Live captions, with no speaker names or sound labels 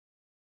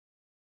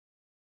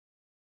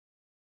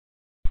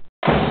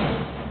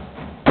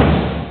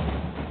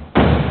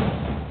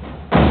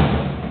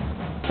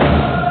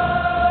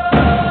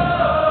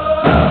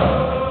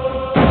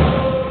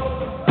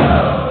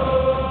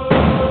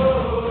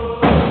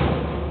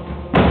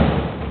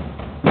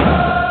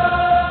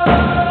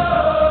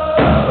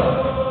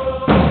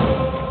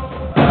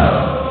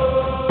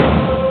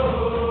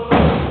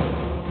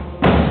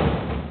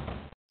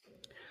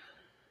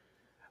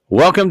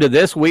Welcome to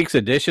this week's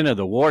edition of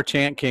the War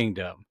Chant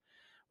Kingdom.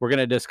 We're going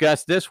to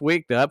discuss this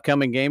week the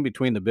upcoming game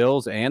between the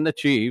Bills and the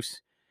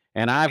Chiefs,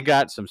 and I've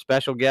got some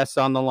special guests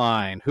on the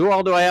line. Who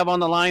all do I have on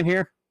the line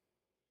here?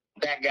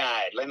 That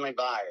guy, Lindley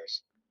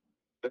Byers.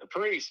 The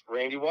priest,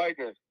 Randy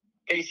Widener.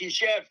 Casey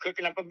Chef,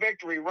 cooking up a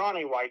victory,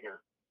 Ronnie Widener.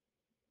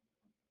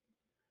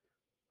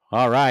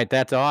 All right,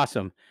 that's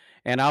awesome.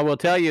 And I will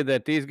tell you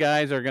that these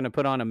guys are going to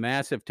put on a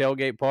massive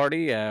tailgate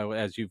party.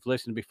 As you've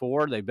listened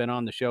before, they've been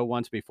on the show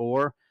once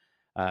before.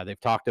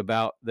 They've talked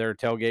about their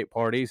tailgate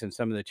parties and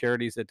some of the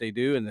charities that they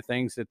do and the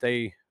things that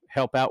they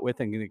help out with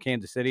in the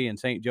Kansas City and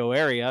St. Joe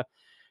area.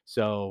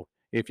 So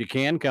if you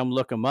can, come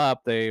look them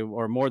up. They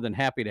are more than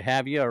happy to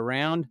have you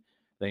around.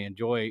 They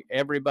enjoy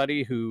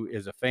everybody who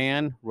is a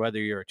fan, whether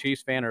you're a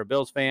Chiefs fan or a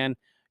Bills fan.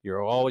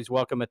 You're always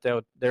welcome at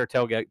their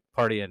tailgate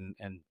party, and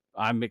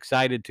I'm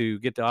excited to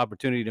get the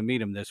opportunity to meet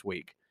them this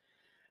week.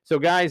 So,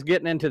 guys,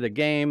 getting into the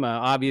game,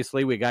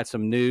 obviously we got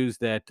some news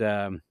that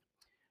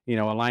a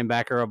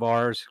linebacker of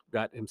ours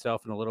got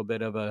himself in a little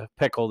bit of a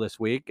pickle this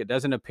week. It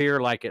doesn't appear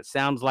like it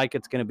sounds like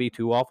it's going to be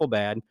too awful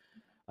bad.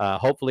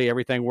 Hopefully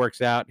everything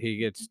works out. He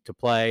gets to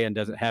play and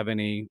doesn't have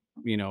any,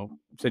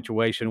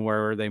 situation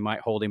where they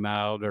might hold him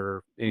out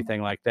or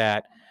anything like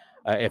that.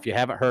 If you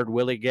haven't heard,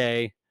 Willie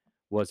Gay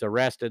was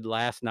arrested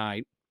last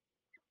night,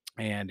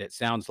 and it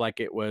sounds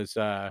like it was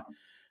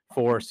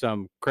for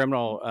some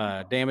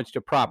criminal damage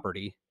to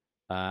property.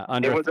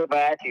 It was a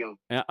vacuum.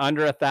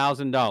 Under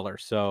 $1,000.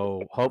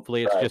 So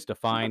hopefully it's just a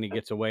fine. He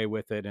gets away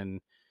with it,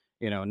 and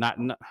not.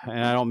 And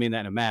I don't mean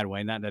that in a mad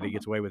way. Not that he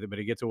gets away with it, but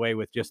he gets away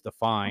with just the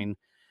fine,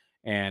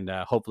 and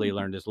hopefully he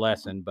learned his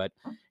lesson. But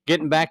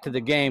getting back to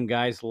the game,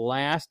 guys,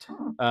 last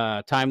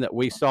time that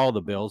we saw the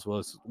Bills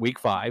was Week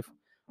 5,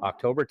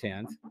 October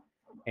 10th,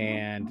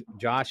 and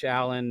Josh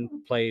Allen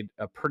played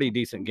a pretty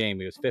decent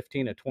game. He was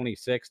 15 of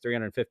 26,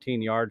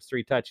 315 yards,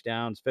 3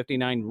 touchdowns,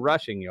 59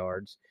 rushing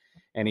yards.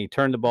 And he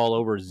turned the ball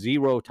over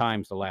 0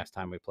 times the last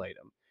time we played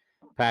him.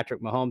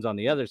 Patrick Mahomes on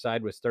the other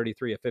side was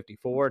 33 of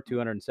 54,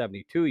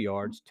 272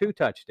 yards, 2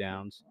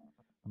 touchdowns.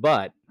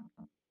 But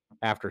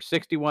after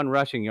 61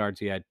 rushing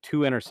yards, he had 2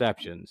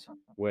 interceptions,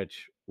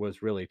 which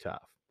was really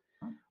tough.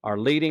 Our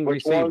leading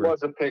receiver. One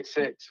was a pick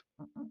 6.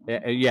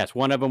 Yes,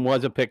 one of them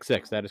was a pick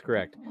 6. That is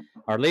correct.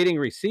 Our leading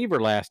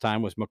receiver last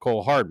time was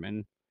Mecole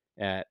Hardman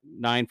at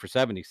 9 for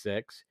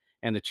 76.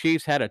 And the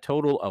Chiefs had a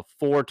total of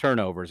 4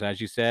 turnovers. As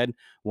you said,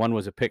 one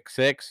was a pick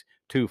 6,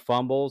 2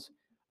 fumbles.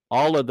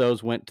 All of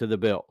those went to the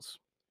Bills.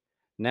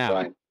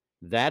 Now,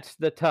 That's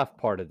the tough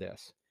part of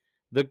this.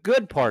 The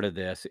good part of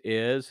this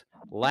is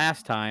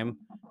last time,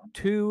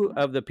 2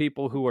 of the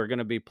people who are going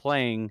to be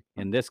playing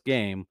in this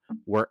game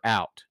were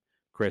out.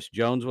 Chris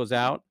Jones was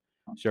out.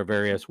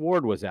 Charvarius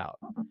Ward was out.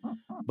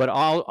 But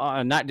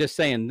not just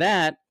saying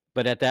that,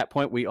 but at that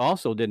point, we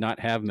also did not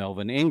have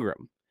Melvin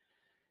Ingram.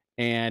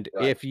 And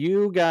if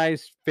you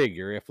guys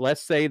figure, if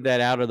let's say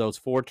that out of those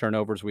 4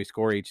 turnovers we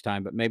score each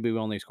time, but maybe we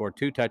only score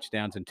 2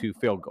 touchdowns and 2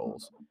 field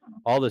goals,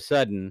 all of a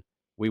sudden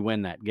we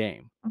win that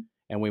game.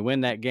 And we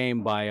win that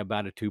game by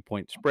about a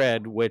 2-point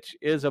spread, which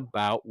is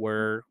about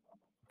where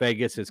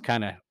Vegas is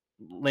kind of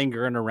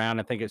lingering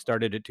around. I think it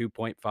started at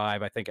 2.5.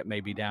 I think it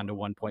may be down to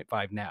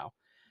 1.5 now.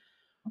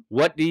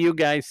 What do you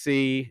guys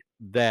see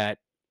that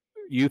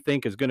you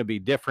think is going to be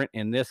different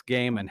in this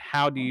game, and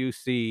how do you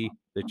see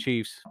the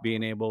Chiefs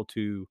being able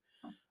to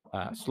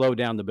slow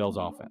down the Bills'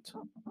 offense?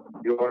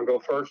 You want to go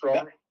first,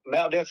 Ron?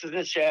 Mel, this is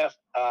the chef.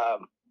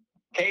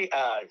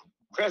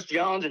 Chris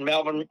Jones and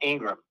Melvin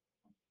Ingram.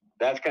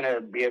 That's going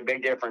to be a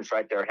big difference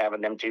right there,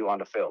 having them 2 on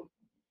the field.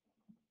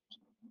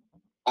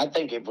 I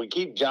think if we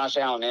keep Josh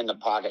Allen in the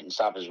pocket and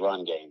stop his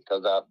run game,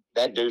 because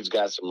that dude's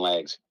got some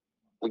legs.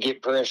 We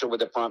get pressure with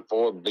the front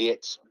 4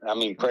 blitz. I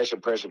mean, pressure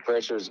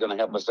is going to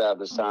help us out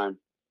this time,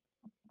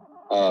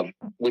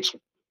 which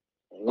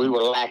we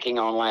were lacking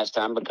on last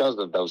time because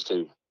of those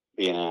 2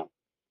 being out.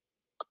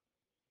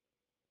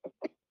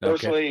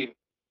 Personally,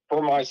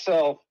 for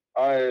myself,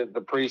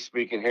 the priest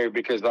speaking here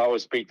because I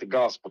always speak the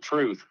gospel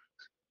truth.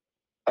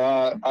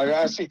 I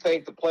actually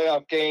think the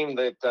playoff game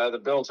that the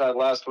Bills had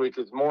last week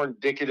is more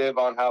indicative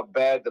on how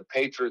bad the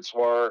Patriots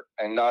were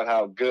and not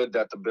how good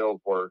that the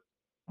Bills were.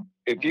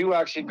 If you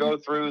actually go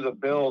through the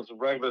Bills'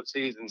 regular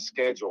season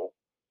schedule,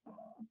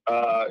 we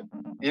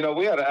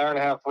had an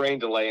hour-and-a-half rain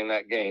delay in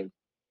that game.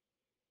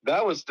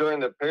 That was during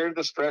the period of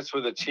the stretch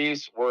where the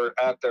Chiefs were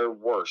at their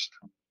worst.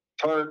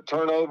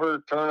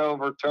 Turnover.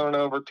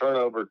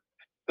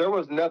 There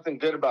was nothing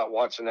good about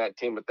watching that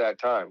team at that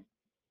time.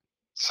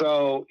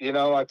 So,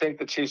 I think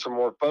the Chiefs are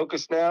more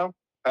focused now.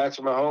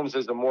 Patrick Mahomes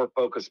is a more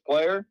focused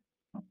player.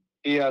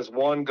 He has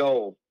one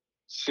goal,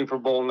 Super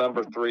Bowl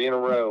number 3 in a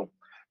row.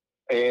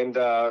 And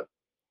I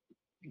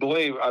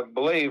believe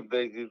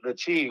the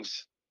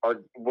Chiefs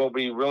will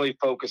be really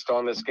focused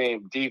on this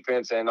game,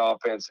 defense and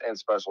offense and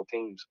special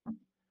teams.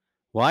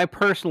 Well, I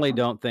personally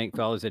don't think,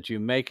 fellas, that you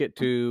make it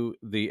to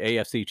the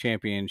AFC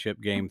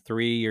Championship game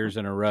 3 years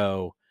in a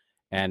row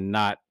and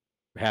not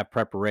have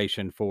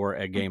preparation for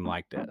a game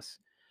like this.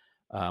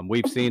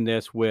 We've seen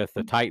this with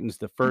the Titans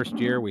the first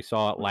year. We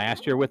saw it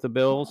last year with the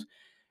Bills.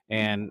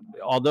 And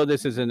although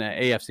this is an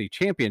AFC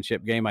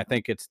championship game, I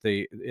think it's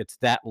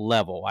that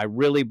level. I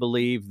really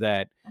believe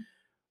that,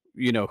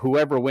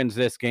 whoever wins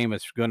this game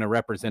is going to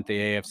represent the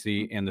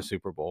AFC in the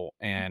Super Bowl.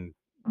 And,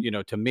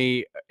 to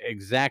me,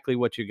 exactly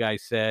what you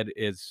guys said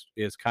is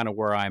kind of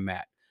where I'm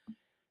at.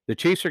 The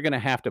Chiefs are going to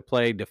have to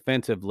play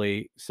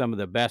defensively some of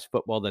the best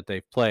football that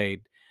they've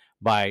played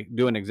by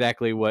doing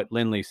exactly what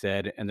Lindley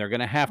said, and they're going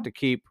to have to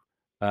keep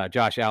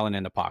Josh Allen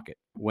in the pocket.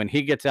 When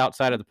he gets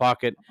outside of the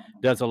pocket,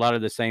 does a lot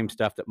of the same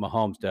stuff that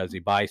Mahomes does. He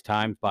buys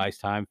time,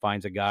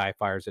 finds a guy,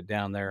 fires it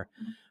down there.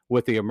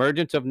 With the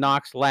emergence of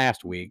Knox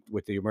last week,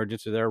 with the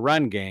emergence of their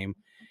run game,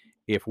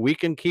 if we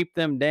can keep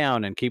them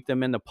down and keep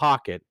them in the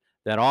pocket,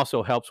 that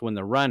also helps when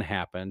the run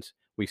happens.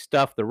 We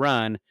stuff the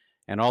run,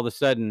 and all of a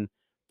sudden,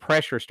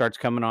 pressure starts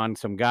coming on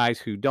some guys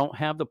who don't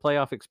have the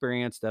playoff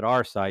experience that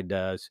our side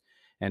does.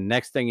 And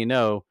next thing you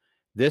know,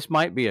 this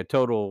might be a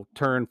total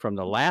turn from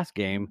the last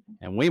game,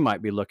 and we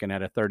might be looking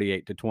at a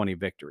 38-20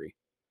 victory.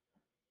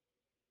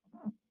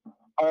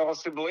 I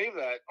also believe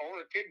that, or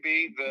it could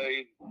be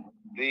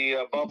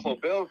the Buffalo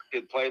Bills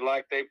could play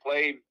like they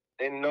played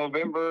in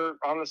November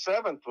on the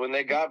 7th when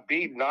they got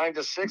beat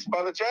 9-6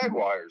 by the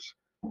Jaguars.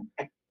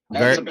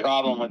 That's the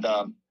problem with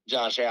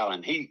Josh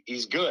Allen.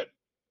 He's good,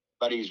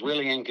 but he's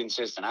really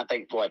inconsistent. I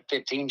think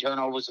 15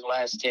 turnovers in the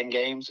last 10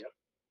 games.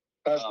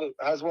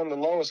 Has one of the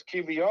lowest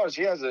QBRs.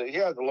 He has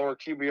a lower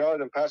QBR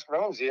than Patrick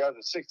Mahomes. He has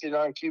a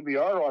 69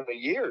 QBR on the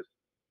year.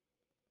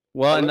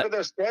 Well, look at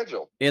their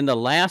schedule. In the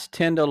last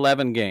 10 to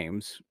 11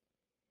 games,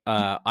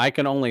 I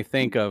can only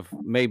think of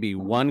maybe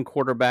one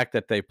quarterback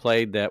that they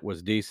played that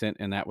was decent,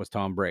 and that was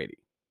Tom Brady.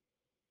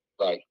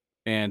 Right.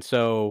 And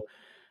so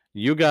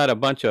you got a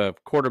bunch of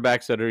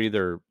quarterbacks that are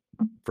either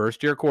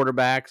first-year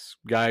quarterbacks,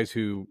 guys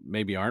who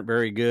maybe aren't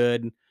very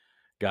good,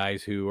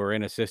 guys who are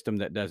in a system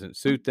that doesn't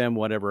suit them,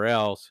 whatever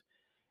else.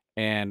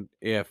 And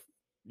if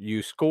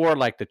you score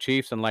like the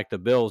Chiefs and like the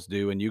Bills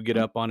do, and you get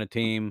up on a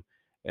team,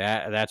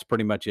 that's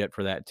pretty much it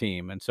for that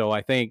team. And so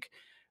I think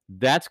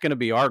that's going to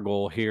be our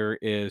goal here,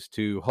 is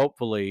to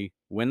hopefully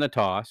win the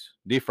toss,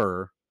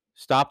 defer,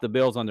 stop the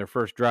Bills on their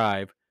first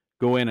drive,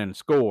 go in and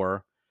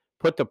score,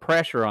 put the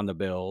pressure on the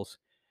Bills.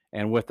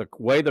 And with the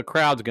way the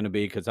crowd's going to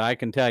be, because I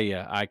can tell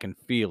you, I can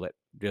feel it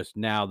just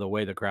now, the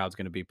way the crowd's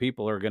going to be.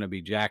 People are going to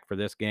be jacked for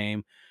this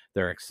game.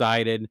 They're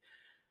excited.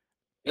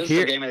 This is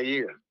the game of the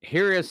year.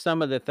 Here is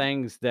some of the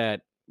things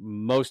that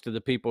most of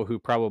the people who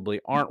probably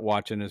aren't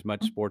watching as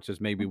much sports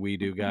as maybe we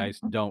do, guys,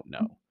 don't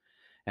know.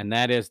 And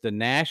that is the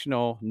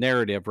national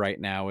narrative right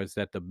now is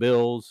that the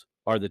Bills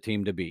are the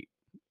team to beat.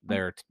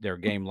 Their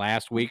game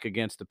last week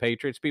against the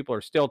Patriots, people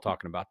are still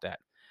talking about that.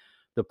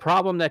 The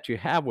problem that you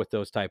have with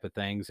those type of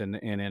things, and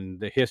in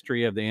the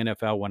history of the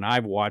NFL, when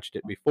I've watched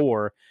it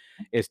before,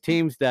 is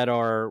teams that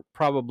are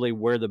probably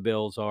where the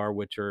Bills are,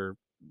 which are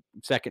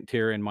second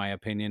tier, in my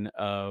opinion,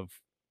 of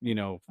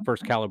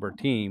first caliber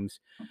teams.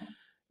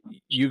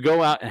 You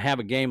go out and have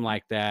a game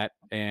like that,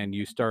 and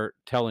you start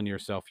telling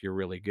yourself you're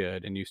really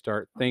good, and you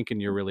start thinking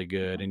you're really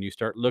good, and you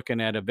start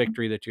looking at a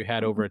victory that you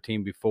had over a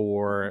team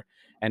before,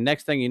 and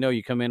next thing you know,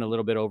 you come in a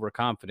little bit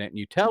overconfident, and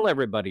you tell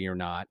everybody you're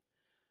not,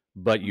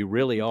 but you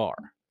really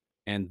are.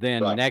 And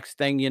then next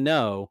thing you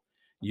know,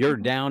 you're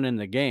down in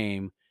the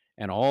game,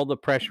 and all the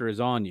pressure is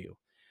on you.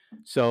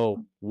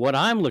 So what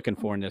I'm looking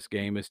for in this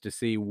game is to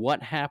see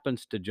what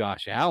happens to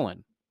Josh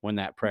Allen when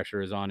that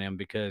pressure is on him,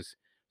 because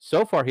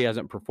so far he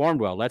hasn't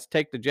performed well. Let's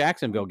take the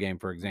Jacksonville game,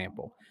 for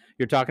example.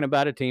 You're talking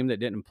about a team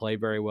that didn't play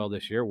very well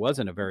this year,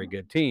 wasn't a very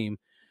good team,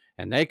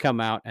 and they come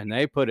out and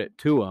they put it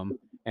to them.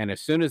 And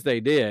as soon as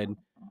they did,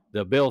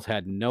 the Bills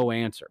had no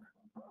answer.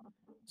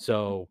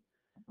 So,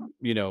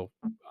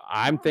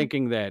 I'm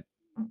thinking that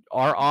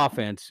our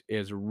offense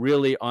is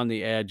really on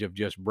the edge of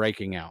just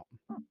breaking out.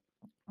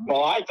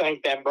 Well, I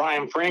think that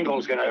Brian Pringle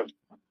is going to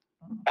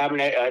have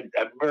a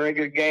very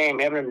good game,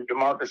 him and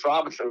Demarcus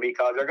Robinson,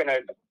 because they're going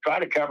to try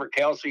to cover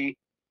Kelsey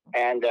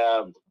and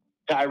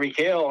Tyreek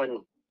Hill. And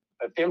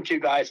if them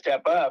two guys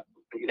step up,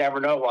 you never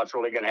know what's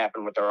really going to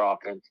happen with their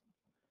offense.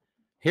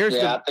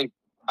 I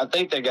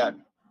think they're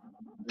going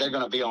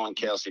to be on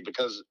Kelsey,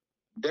 because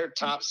they're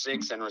top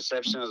 6 in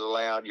receptions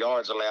allowed,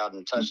 yards allowed,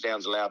 and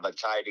touchdowns allowed by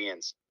tight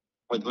ends.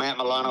 With Matt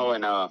Milano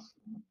and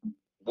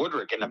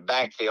Woodrick in the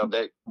backfield,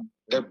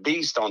 they're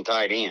beast on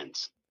tight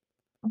ends.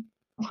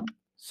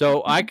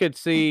 So I could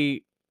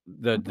see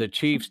the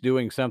Chiefs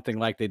doing something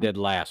like they did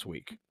last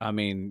week. I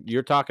mean,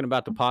 you're talking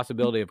about the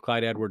possibility of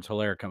Clyde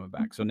Edwards-Helaire coming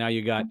back. So now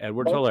you got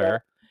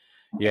Edwards-Helaire,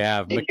 you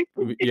have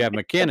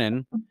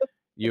McKinnon,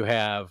 you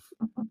have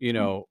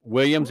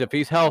Williams if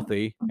he's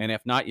healthy, and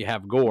if not, you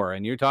have Gore.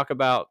 And you talk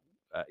about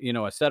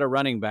a set of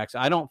running backs.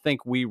 I don't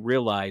think we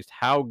realized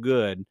how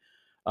good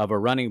of a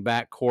running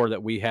back core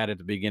that we had at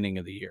the beginning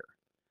of the year.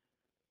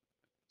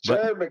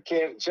 Jared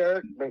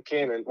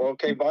McKinnon.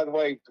 Okay, by the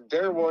way,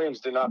 Darren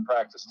Williams did not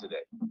practice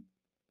today.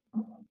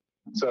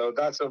 So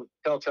that's a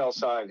telltale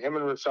sign. Him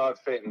and Rashad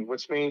Fenton,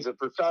 which means if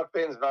Rashad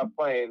Fenton's not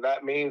playing,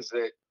 that means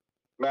that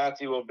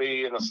Matthew will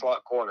be in a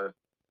slot corner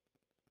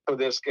for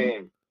this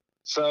game.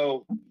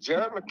 So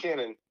Jared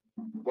McKinnon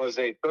was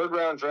a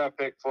third-round draft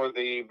pick for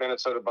the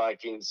Minnesota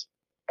Vikings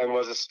and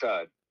was a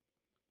stud.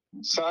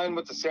 Signed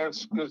with the San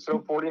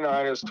Francisco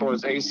 49ers, tore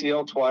his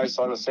ACL twice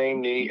on the same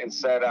knee, and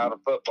sat out of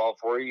football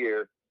for a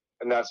year.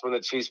 And that's when the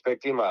Chiefs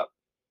picked him up.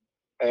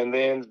 And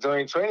then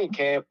during training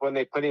camp, when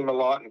they put him a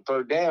lot in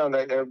third down,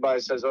 that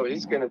everybody says, oh,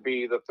 he's going to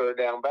be the third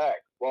down back.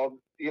 Well,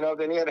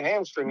 then he had a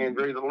hamstring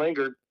injury that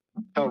lingered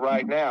till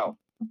right now.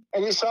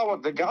 And you saw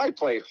what the guy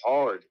played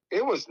hard.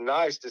 It was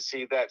nice to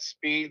see that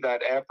speed,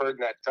 that effort,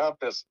 and that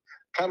toughness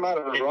come out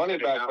of a running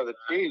back for the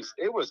Chiefs.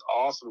 It was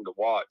awesome to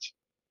watch.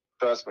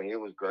 Trust me, it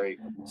was great.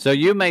 So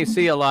you may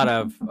see a lot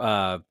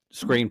of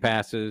screen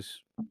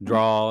passes,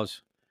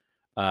 draws.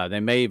 They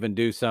may even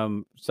do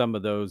some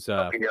of those.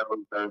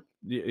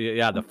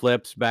 The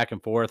flips back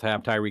and forth.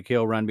 Have Tyreek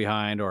Hill run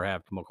behind, or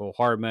have Mecole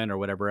Hardman, or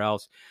whatever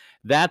else.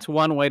 That's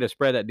one way to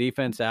spread that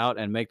defense out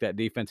and make that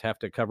defense have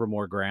to cover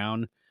more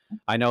ground.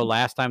 I know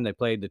last time they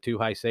played the too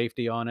high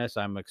safety on us.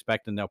 I'm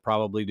expecting they'll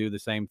probably do the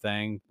same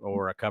thing,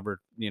 or a cover,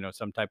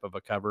 some type of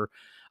a cover.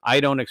 I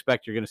don't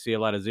expect you're going to see a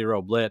lot of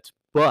zero blitz,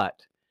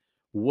 but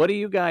what do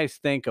you guys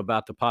think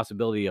about the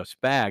possibility of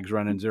Spags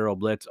running zero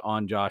blitz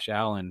on Josh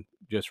Allen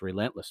just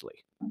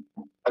relentlessly?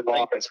 I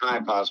think it's high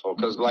possible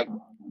because,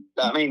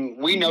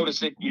 we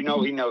notice it. He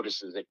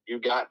notices it. You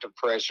got to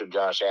pressure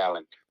Josh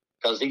Allen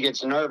because he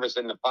gets nervous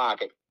in the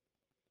pocket.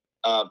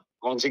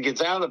 Once he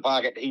gets out of the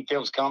pocket, he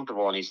feels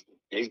comfortable, and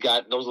he's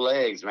got those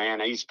legs, man.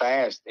 He's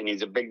fast, and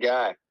he's a big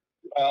guy.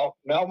 Well,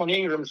 Melvin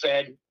Ingram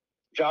said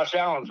Josh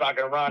Allen's not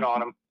going to run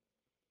on him.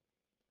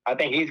 I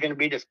think he's going to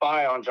be the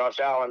spy on Josh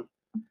Allen.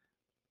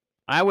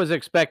 I was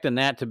expecting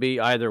that to be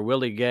either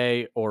Willie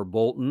Gay or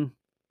Bolton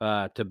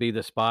to be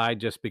the spy,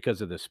 just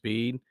because of the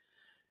speed.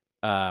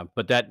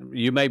 But that,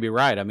 you may be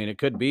right. I mean, it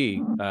could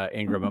be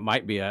Ingram. It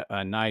might be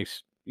a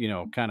nice,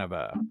 kind of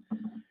a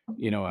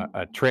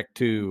trick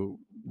to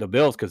the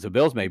Bills, because the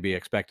Bills may be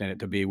expecting it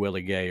to be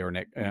Willie Gay or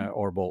Nick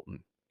or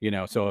Bolton.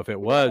 So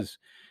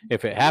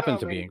if it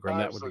happens to be Ingram,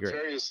 that would be great.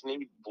 Jarius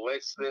need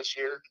blitz this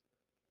year.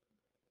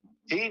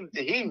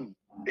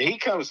 He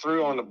comes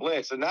through on the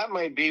blitz, and that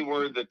may be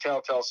where the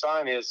telltale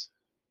sign is.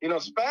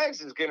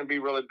 Spags is going to be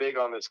really big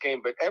on this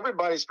game, but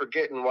everybody's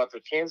forgetting what the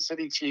Kansas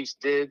City Chiefs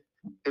did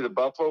to the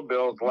Buffalo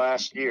Bills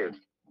last year.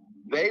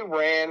 They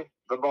ran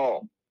the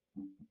ball.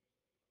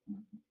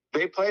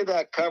 They played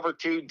that cover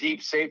 2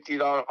 deep safety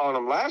on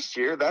them last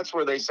year. That's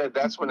where they said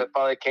that's when it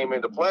finally came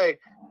into play.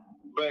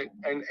 But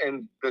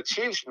and the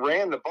Chiefs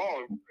ran the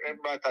ball.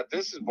 Everybody thought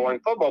this is boring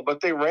football, but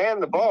they ran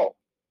the ball.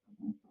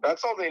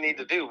 That's all they need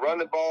to do. Run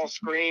the ball,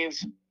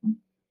 screens,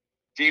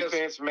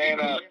 defense, man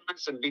up,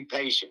 and be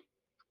patient.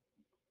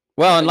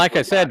 Well, and like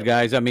I said,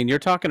 guys, I mean, you're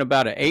talking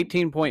about an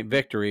 18-point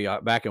victory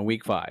back in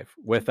Week 5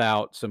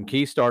 without some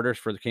key starters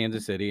for the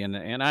Kansas City, and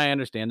I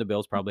understand the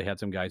Bills probably had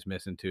some guys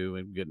missing too,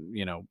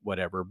 and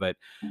whatever. But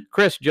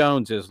Chris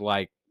Jones is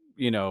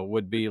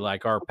would be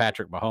like our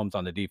Patrick Mahomes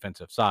on the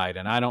defensive side,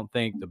 and I don't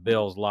think the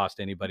Bills lost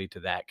anybody to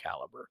that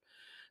caliber.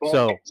 Well,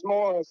 so it's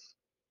more,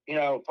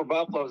 for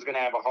Buffalo is going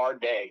to have a hard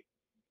day.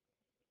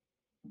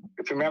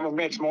 If you remember,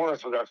 Mitch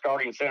Morris was our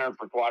starting center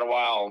for quite a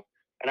while.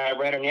 And I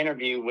read an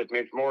interview with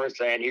Mitch Morris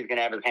saying he's going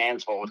to have his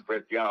hands full with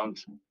Chris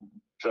Jones.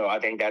 So I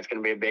think that's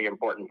going to be a big,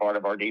 important part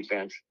of our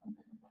defense.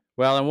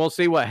 Well, and we'll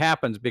see what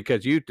happens,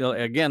 because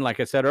again,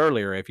 like I said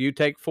earlier, if you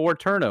take 4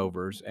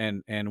 turnovers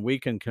and we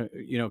can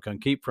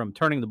keep from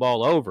turning the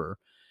ball over,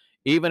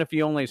 even if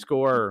you only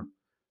score,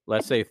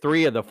 let's say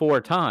 3 of the 4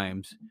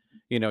 times,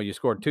 you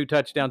scored 2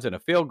 touchdowns and a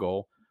field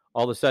goal,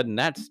 all of a sudden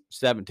that's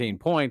 17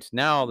 points.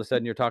 Now all of a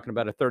sudden you're talking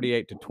about a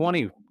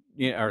 38-20,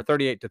 or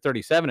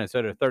 38-37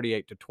 instead of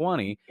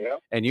 38-20. Yeah.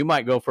 And you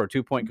might go for a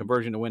 2-point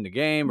conversion to win the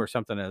game or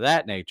something of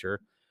that nature.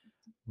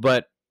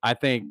 But I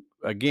think,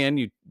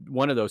 again,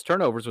 one of those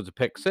turnovers was a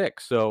pick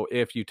 6. So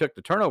if you took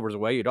the turnovers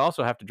away, you'd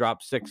also have to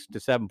drop 6 to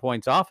 7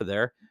 points off of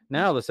there.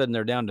 Now all of a sudden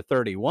they're down to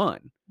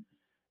 31.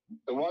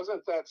 It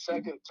wasn't that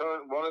second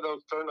turn, one of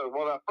those turnovers.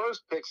 Well, that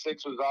first pick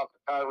 6 was off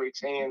of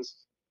Tyreek's hands,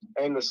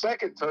 and the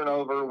second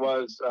turnover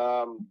was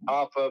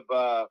off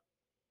of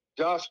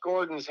Josh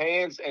Gordon's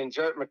hands and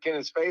Jerick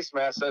McKinnon's face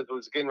mask as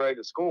was getting ready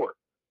to score.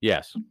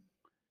 Yes.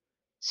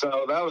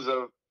 So that was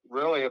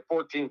really a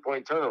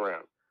 14-point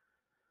turnaround.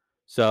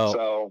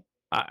 So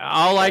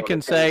all I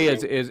can say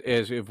is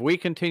if we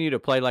continue to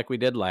play like we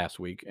did last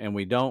week, and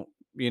we don't,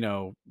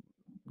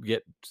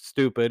 get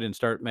stupid and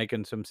start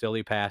making some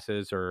silly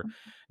passes or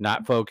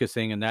not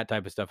focusing and that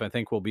type of stuff, I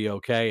think we'll be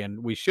okay.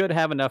 And we should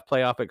have enough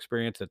playoff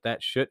experience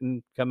that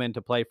shouldn't come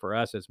into play for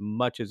us as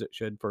much as it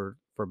should for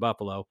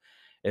Buffalo,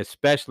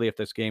 especially if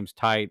this game's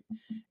tight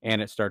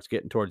and it starts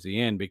getting towards the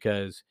end,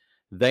 because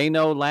they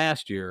know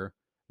last year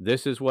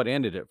this is what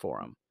ended it for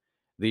them.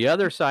 The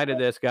other side of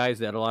this, guys,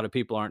 that a lot of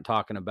people aren't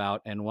talking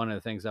about, and one of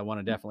the things I want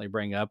to definitely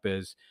bring up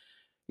is,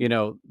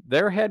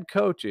 their head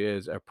coach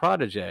is a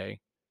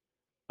protege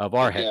of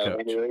our head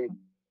coach.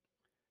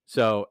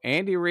 So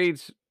Andy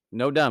Reid's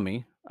no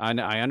dummy.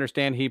 I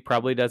understand he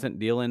probably doesn't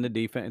deal in the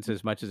defense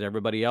as much as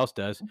everybody else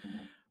does,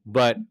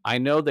 But I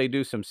know they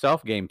do some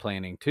self-game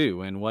planning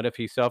too, and what if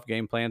he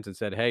self-game plans and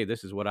said, "Hey,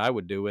 this is what I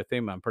would do with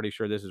him. I'm pretty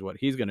sure this is what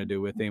he's gonna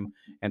do with him,"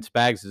 and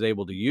Spags is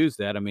able to use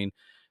that. I mean,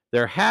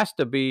 there has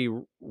to be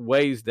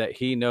ways that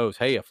he knows,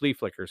 "Hey, a flea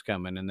flicker's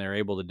coming," and they're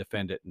able to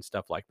defend it and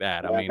stuff like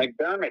that. I mean,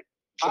 McDermott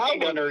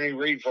played under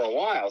Reed for a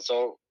while,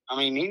 so I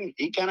mean,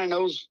 he kind of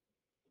knows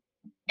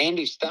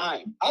Andy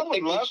Stein. I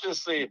would love to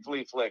see a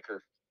flea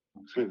flicker.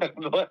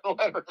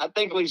 I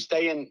think we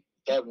stay in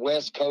that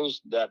West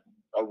Coast, that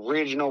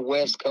original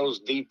West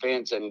Coast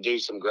defense, and do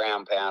some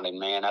ground pounding,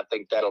 man. I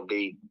think that'll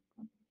be.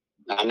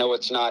 I know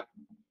it's not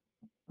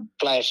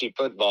flashy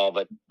football,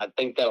 but I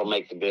think that'll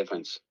make the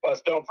difference.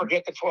 Plus, don't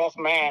forget the 12th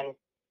man.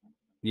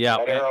 yeah,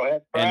 That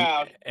Arrowhead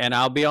crowd. and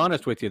I'll be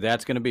honest with you,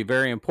 that's going to be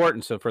very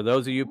important. So for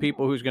those of you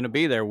people who's going to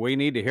be there, we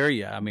need to hear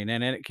you. I mean,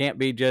 and it can't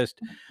be just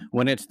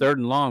when it's 3rd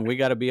and long. We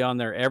got to be on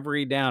there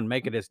every down,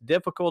 make it as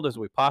difficult as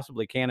we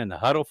possibly can in the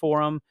huddle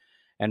for them,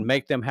 and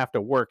make them have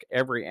to work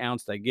every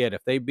ounce they get.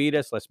 If they beat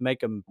us, let's make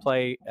them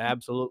play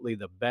absolutely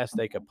the best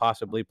they could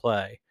possibly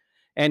play.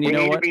 And you we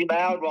know need what? to be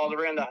loud while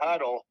they're in the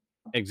huddle,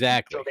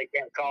 Exactly. so they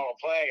can't call a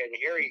play and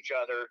hear each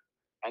other.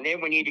 And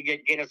then we need to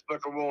get Guinness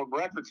Book of World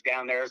Records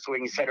down there so we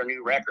can set a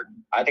new record.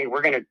 I think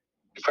the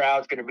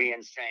crowd's going to be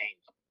insane.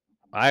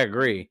 I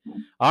agree.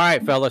 All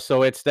right, fellas.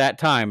 So it's that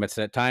time. It's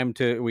that time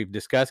we've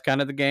discussed kind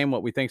of the game,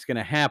 what we think is going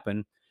to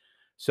happen.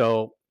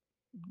 So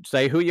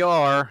say who you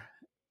are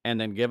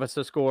and then give us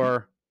a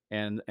score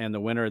and the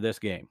winner of this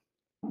game.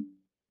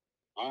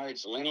 All right,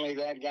 so Lindley,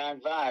 that guy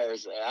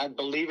fires. I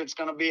believe it's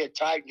going to be a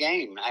tight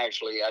game,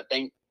 actually. I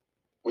think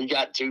we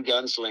got 2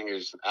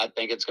 gunslingers. I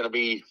think it's going to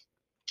be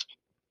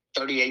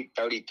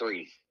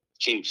 38-33,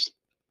 Chiefs.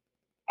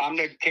 I'm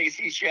the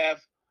KC chef.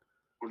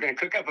 We're going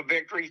to cook up a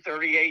victory,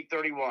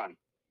 38-31.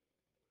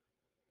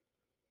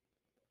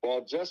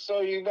 Well, just so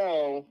you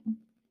know,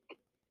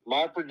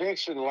 my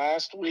prediction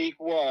last week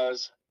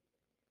was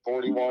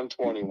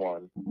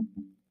 41-21.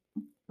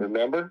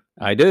 Remember?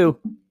 I do.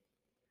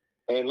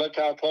 And look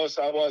how close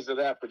I was to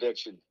that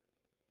prediction.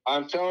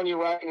 I'm telling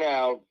you right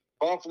now,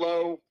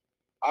 Buffalo,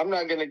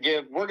 we're going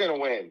to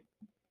win.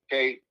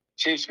 Okay?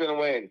 Chiefs going to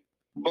win.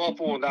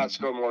 Buffalo will not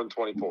score more than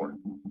 24.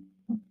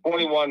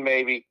 21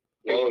 maybe.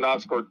 They will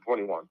not score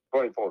 21.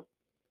 24.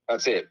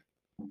 That's it.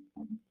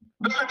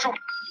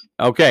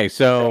 Okay,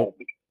 so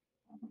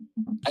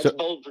that's a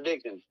bold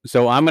prediction.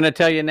 So I'm going to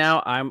tell you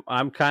now,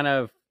 I'm kind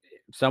of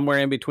somewhere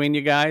in between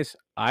you guys.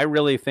 I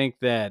really think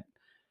that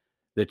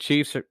the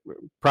Chiefs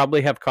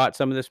probably have caught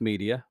some of this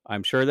media.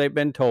 I'm sure they've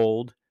been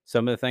told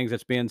some of the things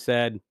that's being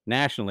said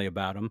nationally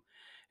about them.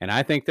 And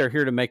I think they're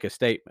here to make a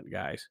statement,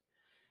 guys.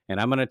 And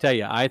I'm going to tell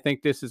you, I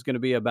think this is going to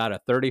be about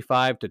a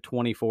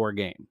 35-24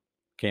 game,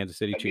 Kansas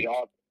City Chiefs.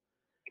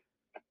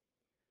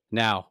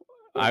 Now,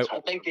 I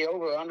think the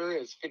over-under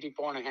is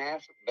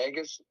 54.5,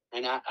 Vegas,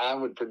 and I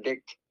would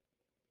predict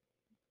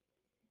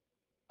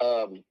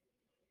way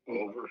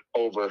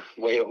over.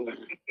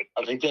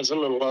 I think that's a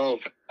little low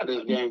for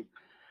this game.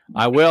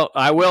 I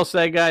will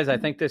say, guys, I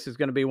think this is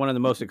going to be one of the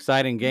most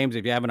exciting games.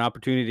 If you have an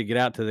opportunity to get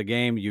out to the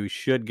game, you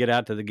should get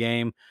out to the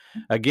game.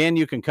 Again,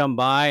 you can come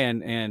by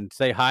and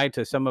say hi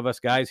to some of us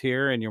guys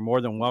here, and you're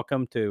more than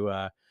welcome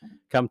to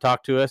come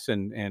talk to us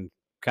and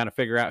kind of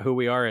figure out who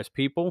we are as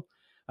people.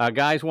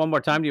 Guys, one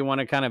more time, do you want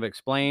to kind of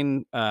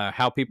explain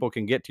how people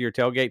can get to your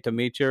tailgate to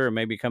meet you or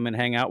maybe come and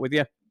hang out with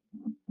you?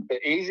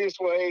 The easiest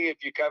way,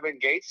 if you come in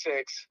gate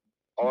 6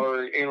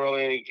 or in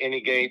really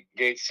any gate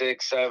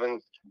 6, 7,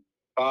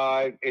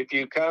 5, if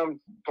you come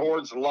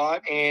towards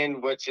lot N,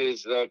 which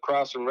is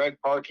across from red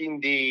parking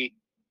D,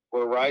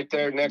 we're right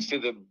there next to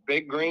the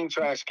big green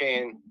trash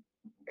can,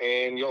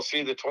 and you'll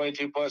see the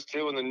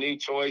 22+2 and the new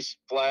choice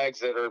flags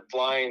that are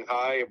flying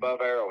high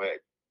above Arrowhead.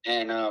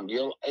 And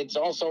it's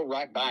also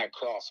right by a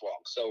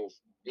crosswalk, so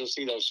you'll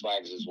see those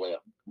flags as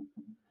well.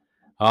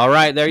 All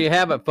right, there you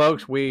have it,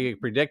 folks. We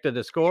predicted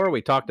the score.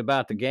 We talked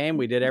about the game.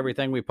 We did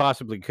everything we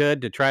possibly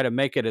could to try to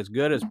make it as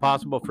good as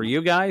possible for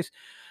you guys.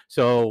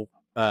 So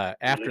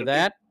after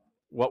that,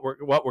 what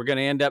we're going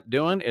to end up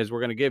doing is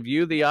we're going to give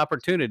you the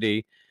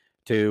opportunity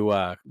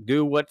to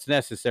do what's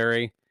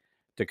necessary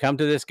to come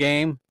to this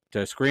game,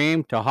 to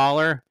scream, to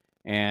holler,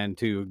 and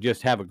to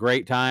just have a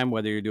great time,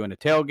 whether you're doing a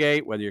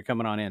tailgate, whether you're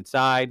coming on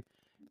inside.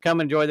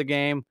 Come enjoy the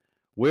game.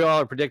 We all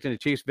are predicting the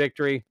Chiefs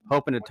victory,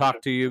 hoping to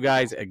talk to you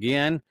guys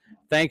again.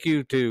 Thank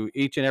you to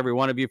each and every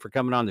one of you for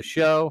coming on the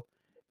show.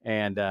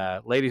 And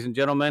ladies and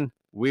gentlemen,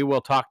 we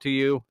will talk to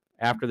you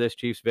after this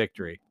Chiefs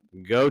victory.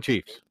 Go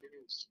Chiefs.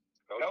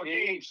 Go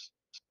Chiefs.